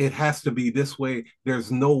 it has to be this way.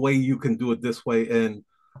 There's no way you can do it this way. And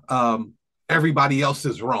everybody else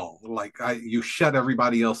is wrong. Like you shut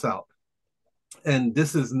everybody else out. And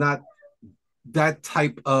this is not that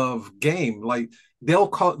type of game. Like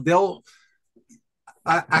they'll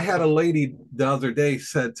I had a lady the other day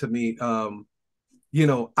said to me,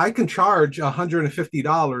 I can charge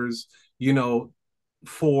 $150,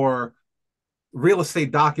 for real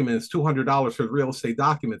estate documents, $200 for real estate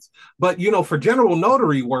documents. But, for general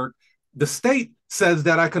notary work, the state says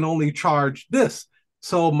that I can only charge this.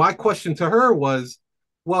 So my question to her was,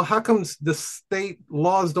 well, how comes the state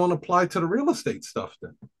laws don't apply to the real estate stuff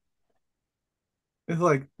then? It's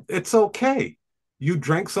like, it's okay. You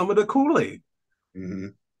drank some of the Kool-Aid, Mm-hmm.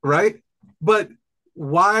 right? But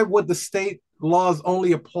why would the state laws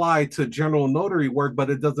only apply to general notary work, but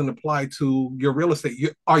it doesn't apply to your real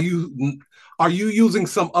estate? Are you using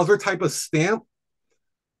some other type of stamp?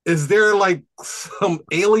 Is there like some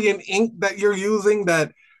alien ink that you're using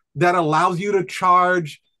that allows you to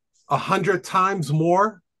charge 100 times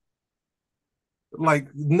more? Like,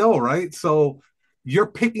 no, right? So you're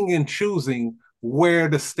picking and choosing where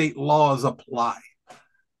the state laws apply.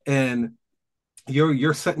 And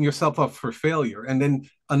you're setting yourself up for failure. And then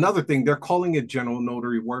another thing, they're calling it general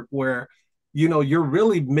notary work, where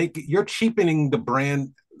you're cheapening the brand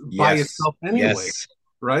by Yes. itself anyway, Yes.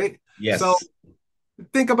 right? So Yes.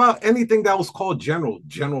 think about anything that was called General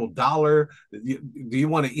Dollar. Do you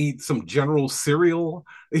want to eat some General cereal?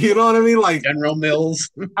 You know what I mean? Like, General Mills.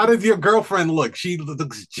 how does your girlfriend look? She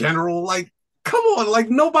looks general. Like, come on, like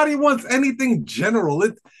nobody wants anything general.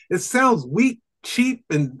 It sounds weak, cheap,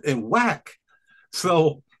 and whack.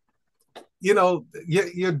 So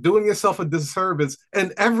you're doing yourself a disservice.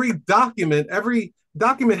 And every document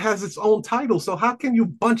has its own title. So how can you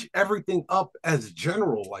bunch everything up as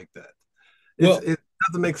general like that? Well, It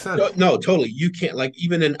doesn't make sense. no, no, totally. You can't, like,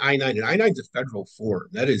 even an I-9, and I-9 is a federal form.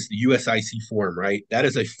 That is the USIC form, right? That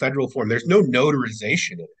is a federal form. There's no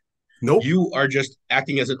notarization in it. Nope. You are just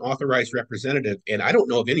acting as an authorized representative. And I don't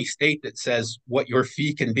know of any state that says what your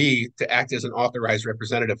fee can be to act as an authorized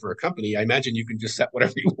representative for a company. I imagine you can just set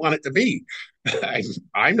whatever you want it to be.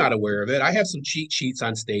 I'm not aware of it. I have some cheat sheets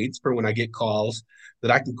on states for when I get calls that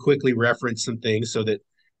I can quickly reference some things so that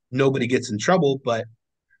nobody gets in trouble. But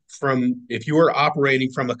from if you are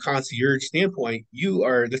operating from a concierge standpoint,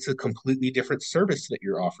 that's a completely different service that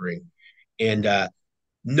you're offering. And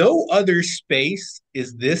no other space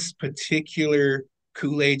is this particular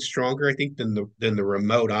Kool-Aid stronger, I think, than the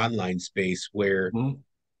remote online space, where Mhm.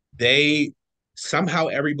 they somehow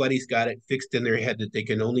everybody's got it fixed in their head that they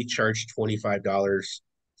can only charge $25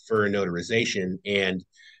 for a notarization. And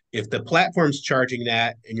if the platform's charging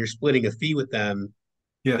that and you're splitting a fee with them,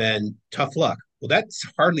 Yeah. then tough luck. Well, that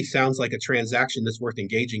hardly sounds like a transaction that's worth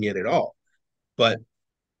engaging in at all. But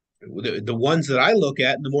the ones that I look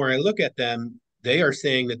at, and the more I look at them, they are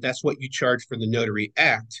saying that that's what you charge for the notary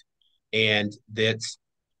act, and that's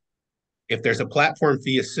if there's a platform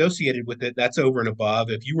fee associated with it, that's over and above.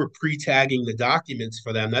 If you were pre-tagging the documents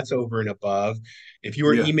for them, that's over and above. If you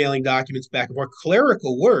were Yeah. emailing documents back and forth,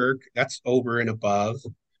 clerical work, that's over and above.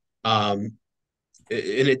 Um,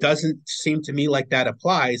 and it doesn't seem to me like that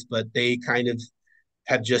applies, but they kind of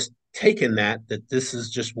have just taken that this is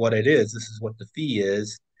just what it is. This is what the fee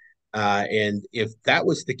is. And if that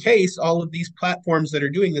was the case, all of these platforms that are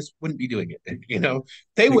doing this wouldn't be doing it.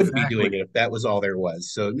 They wouldn't be doing Exactly. it if that was all there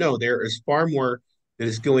was. So no, there is far more that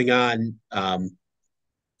is going on, that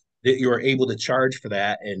you are able to charge for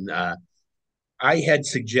that. And I had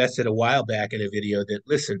suggested a while back in a video that,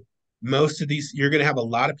 listen, most of these, you're going to have a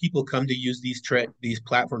lot of people come to use these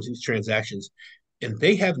platforms, these transactions, and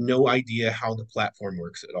they have no idea how the platform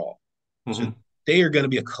works at all. So Hmm. they are going to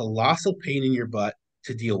be a colossal pain in your butt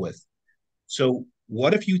to deal with. So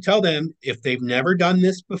what if you tell them, if they've never done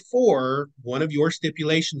this before, one of your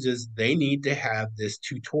stipulations is they need to have this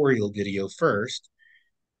tutorial video first,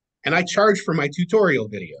 and I charge for my tutorial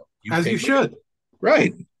video. You As pay you my should.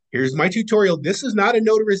 right. Here's my tutorial. This is not a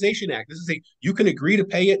notarization act. This is a you can agree to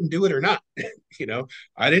pay it and do it or not. You know,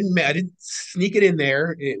 I didn't sneak it in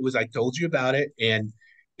there. It was I told you about it, and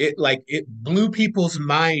it blew people's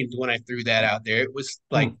mind when I threw that out there. It was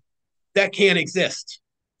like Mm. that can't exist.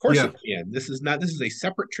 Of course Yeah, it can. This is a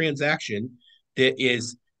separate transaction that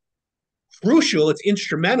is crucial. It's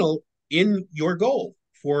instrumental in your goal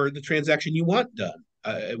for the transaction you want done.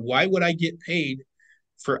 Why would I get paid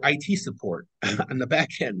for IT support on the back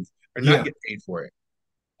end or not yeah, get paid for it?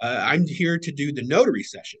 I'm here to do the notary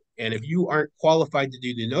session. And if you aren't qualified to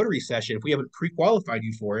do the notary session, if we haven't pre qualified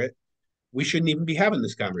you for it, we shouldn't even be having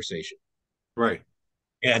this conversation. right.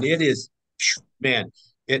 And it is, man,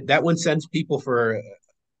 that one sends people for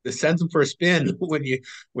it sends them for a spin when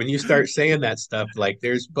you start saying that stuff like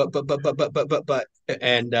there's but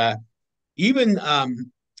and even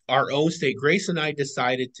our own state, Grace and I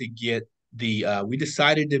decided to get the we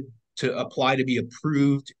decided to apply to be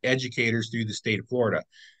approved educators through the state of Florida.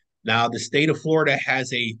 Now the state of Florida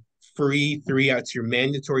has a free 3 hour, it's your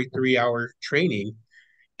mandatory 3 hour training,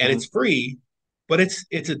 and Hmm. it's free, but it's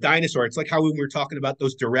a dinosaur. It's like how we were talking about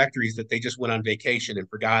those directories that they just went on vacation and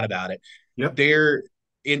forgot about it. Yep. They're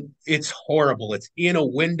in it's horrible. It's in a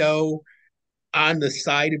window on the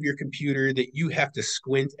side of your computer that you have to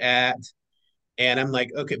squint at. And I'm like,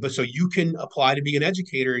 okay, but so you can apply to be an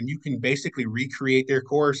educator and you can basically recreate their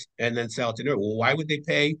course and then sell it to them. Well, why would they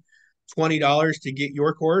pay $20 to get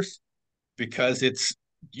your course? Because it's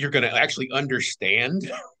you're going to actually understand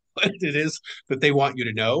what it is that they want you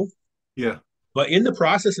to know. Yeah. But in the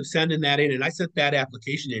process of sending that in, and I sent that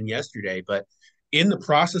application in yesterday, but in the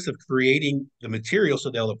process of creating the material so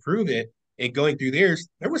they'll approve it and going through theirs,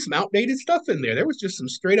 there was some outdated stuff in there. There was just some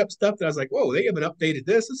straight up stuff that I was like, whoa, they haven't updated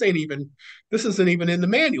this. This isn't even in the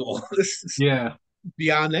manual. This is Yeah.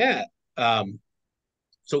 beyond that. Um,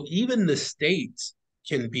 so even the states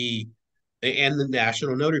can be, and the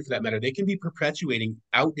national notary for that matter, they can be perpetuating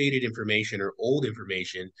outdated information or old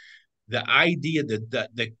information. The idea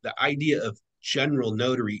of general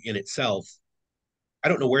notary in itself, I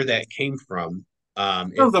don't know where that came from.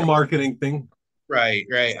 That was a marketing thing. Right.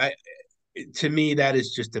 To me, that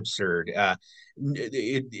is just absurd.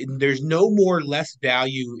 There's no more less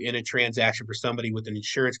value in a transaction for somebody with an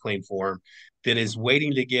insurance claim form that is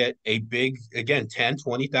waiting to get a big, again, $10,000,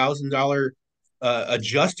 $20,000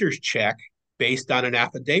 adjuster's check based on an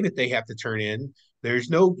affidavit they have to turn in.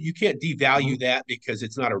 You can't devalue Mhm. that because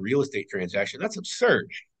it's not a real estate transaction. That's absurd.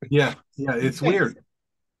 Yeah. Yeah. It's Insane. weird.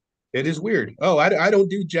 It is weird. Oh, I don't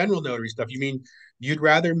do general notary stuff. You mean you'd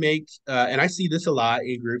rather make, and I see this a lot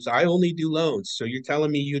in groups. I only do loans. So you're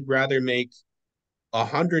telling me you'd rather make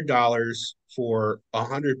 $100 for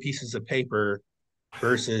 100 pieces of paper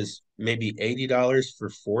versus maybe $80 for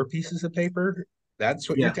 4 pieces of paper? That's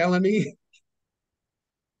what you're Yeah. telling me?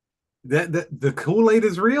 That the Kool-Aid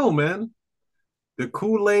is real, man. The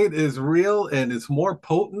Kool-Aid is real and it's more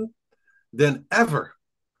potent than ever.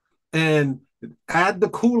 And add the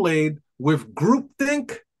Kool-Aid with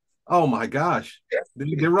groupthink. Oh my gosh.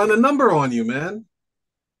 They run a number on you, man.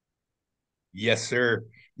 Yes, sir.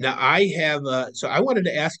 Now I have so I wanted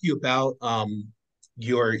to ask you about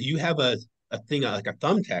you have a thing like a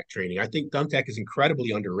thumbtack training. I think thumbtack is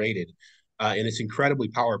incredibly underrated, and it's incredibly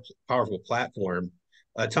powerful platform.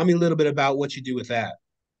 Tell me a little bit about what you do with that.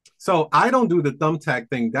 So I don't do the thumbtack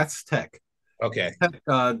thing. That's tech. Okay, Tech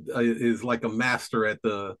is like a master at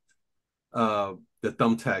the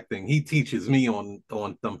thumbtack thing. He teaches me on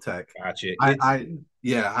thumbtack. gotcha. I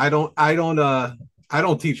yeah, I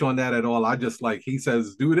don't teach on that at all. I just like he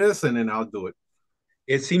says do this and then I'll do it.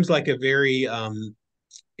 It seems like a very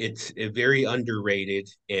it's a very underrated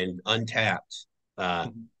and untapped uh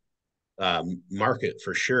market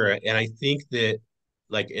for sure. And I think that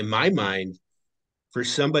like in my mind, for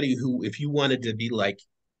somebody who if you wanted to be like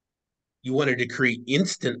you wanted to create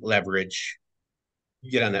instant leverage,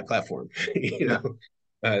 you get on that platform, you Yeah.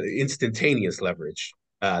 know, instantaneous leverage.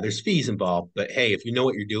 There's fees involved, but hey, if you know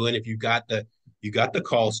what you're doing, if you got the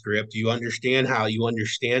call script, you understand how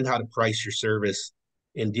to price your service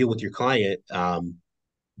and deal with your client.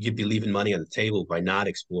 You'd be leaving money on the table by not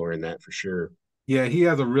exploring that for sure. Yeah, he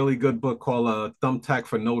has a really good book called Thumbtack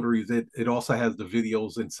for Notaries. It also has the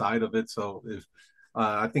videos inside of it. So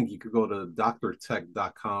I think you could go to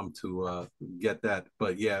drtech.com to get that.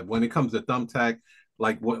 But yeah, when it comes to thumbtack,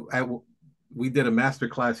 like we did a master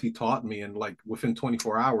class he taught me, and like within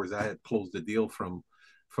 24 hours, I had closed the deal from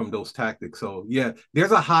those tactics. So yeah,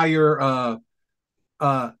 there's a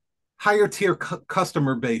uh, higher tier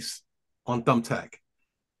customer base on thumbtack.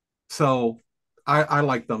 So I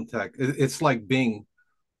like thumbtack. It's like Bing.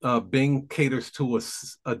 Bing caters to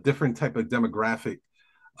a different type of demographic,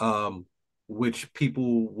 um, which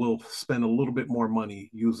people will spend a little bit more money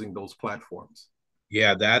using those platforms.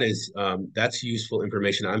 Yeah, that's useful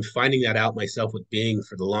information. I'm finding that out myself with Bing.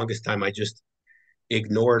 For the longest time, I just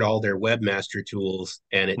ignored all their webmaster tools,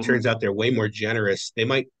 and it turns Mm-hmm. out they're way more generous.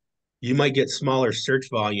 You might get smaller search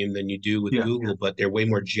volume than you do with Yeah. Google, but they're way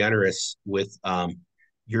more generous with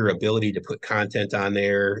your ability to put content on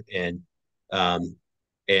there um,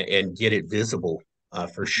 and get it visible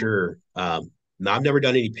for Mm-hmm. sure. Now, I've never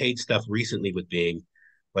done any paid stuff recently with Bing,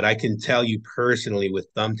 but I can tell you personally with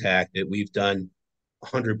Thumbtack that we've done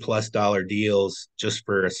 $100+ deals just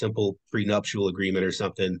for a simple prenuptial agreement or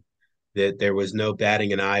something, that there was no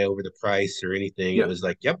batting an eye over the price or anything. It Yeah. was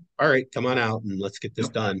like, yep, all right, come on out and let's get this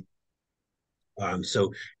Yep. done.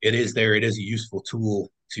 So it is there. It is a useful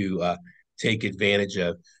tool to take advantage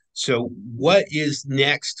of. So what is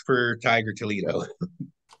next for Tiger Toledo?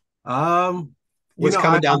 Um, you What's know,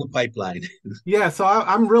 coming down the pipeline? yeah, so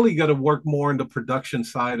I'm really going to work more in the production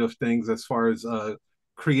side of things as far as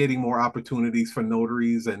creating more opportunities for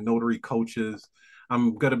notaries and notary coaches.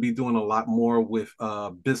 I'm going to be doing a lot more with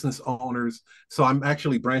business owners. So I'm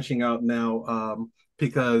actually branching out now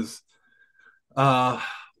because uh,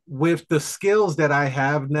 with the skills that I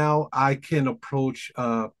have now, I can approach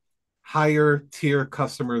higher tier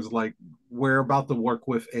customers. Like we're about to work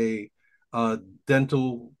with a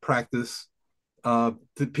dental practice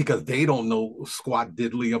because they don't know squat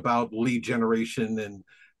diddly about lead generation and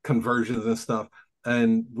conversions and stuff.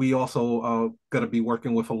 And we also going to be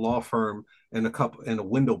working with a law firm and a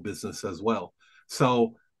window business as well.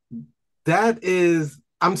 So that is,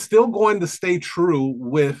 I'm still going to stay true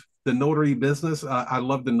with the notary business. I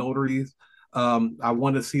love the notaries. I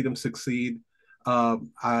want to see them succeed.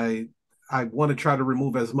 I want to try to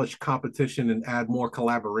remove as much competition and add more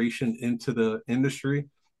collaboration into the industry.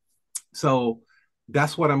 So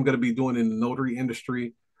that's what I'm going to be doing in the notary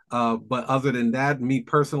industry. But other than that, me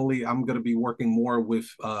personally, I'm going to be working more with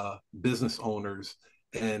business owners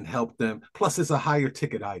and help them. Plus, it's a higher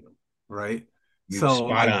ticket item, right? You So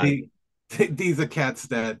spot like on. these are cats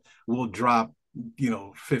that will drop,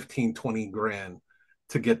 15, 20 grand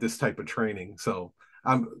to get this type of training. So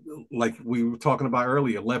I'm like we were talking about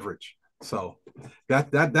earlier, leverage. So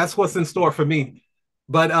that's what's in store for me.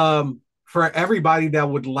 But for everybody that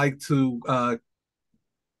would like to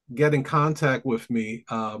get in contact with me,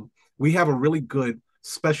 we have a really good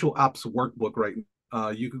special ops workbook right now.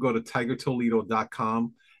 You could go to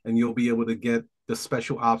tigertoledo.com and you'll be able to get the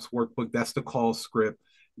special ops workbook. That's the call script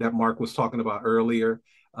that Mark was talking about earlier.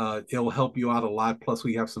 It'll help you out a lot. Plus,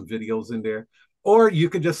 we have some videos in there. Or you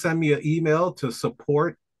could just send me an email to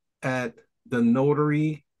support at the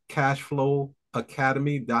notary cashflow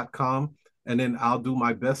academy.com, and then I'll do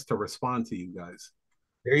my best to respond to you guys.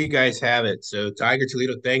 There you guys have it. So Tiger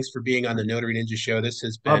Toledo, thanks for being on the Notary Ninja Show.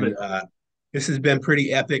 Love it. This has been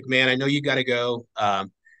pretty epic, man. I know you got to go.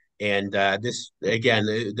 And this again,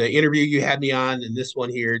 the interview you had me on, and this one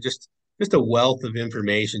here, just a wealth of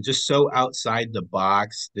information, just so outside the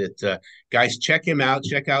box that guys, check him out.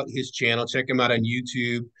 Check out his channel. Check him out on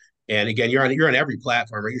YouTube. And again, you're on every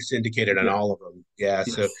platform, right? You're syndicated on Yeah. all of them. Yeah.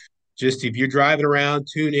 So Yes. just if you're driving around,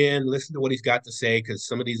 tune in, listen to what he's got to say, because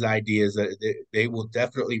some of these ideas they will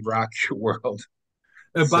definitely rock your world.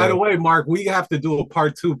 And by the So way, Mark, we have to do a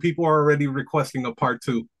part two. People are already requesting a part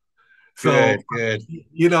two. So good,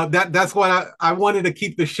 good. that's why I wanted to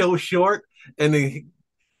keep the show short, and then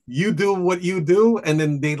you do what you do, and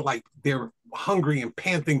then they're hungry and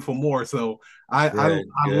panting for more. So Good, I good.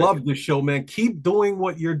 love this show, man. Keep doing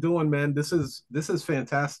what you're doing, man. This is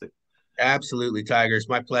fantastic. Absolutely, Tiger. It's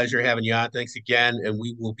my pleasure having you on. Thanks again, and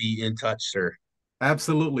we will be in touch, sir.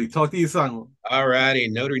 Absolutely. Talk to you soon. All righty,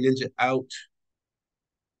 Notary Ninja out.